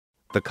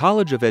The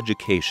College of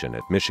Education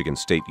at Michigan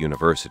State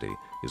University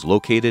is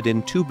located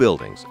in two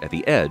buildings at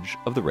the edge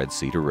of the Red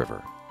Cedar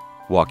River.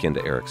 Walk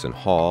into Erickson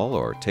Hall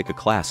or take a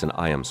class in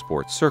IM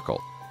Sports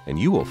Circle, and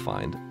you will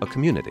find a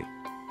community.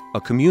 A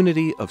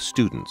community of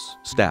students,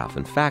 staff,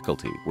 and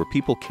faculty where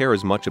people care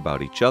as much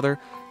about each other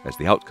as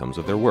the outcomes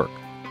of their work.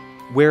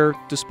 Where,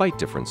 despite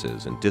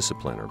differences in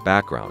discipline or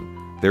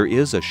background, there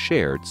is a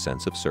shared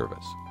sense of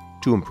service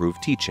to improve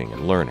teaching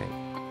and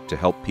learning, to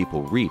help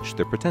people reach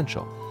their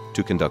potential,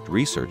 to conduct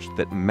research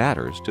that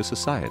matters to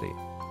society.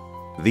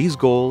 These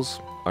goals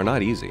are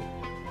not easy.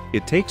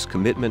 It takes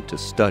commitment to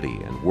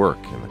study and work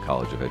in the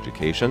College of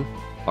Education.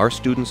 Our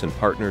students and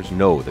partners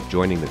know that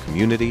joining the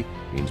community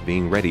means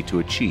being ready to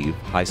achieve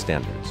high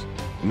standards,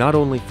 not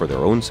only for their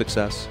own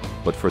success,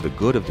 but for the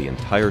good of the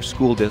entire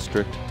school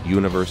district,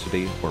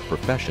 university, or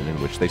profession in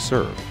which they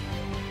serve.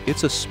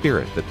 It's a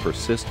spirit that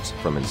persists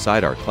from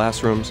inside our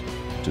classrooms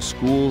to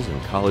schools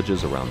and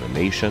colleges around the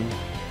nation,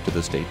 to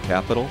the state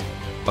capitol,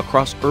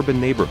 across urban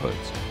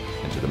neighborhoods,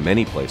 and to the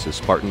many places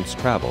Spartans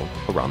travel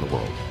around the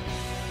world.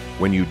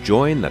 When you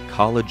join the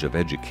College of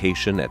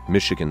Education at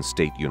Michigan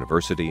State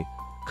University,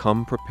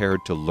 come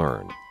prepared to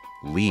learn,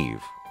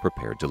 leave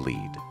prepared to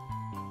lead.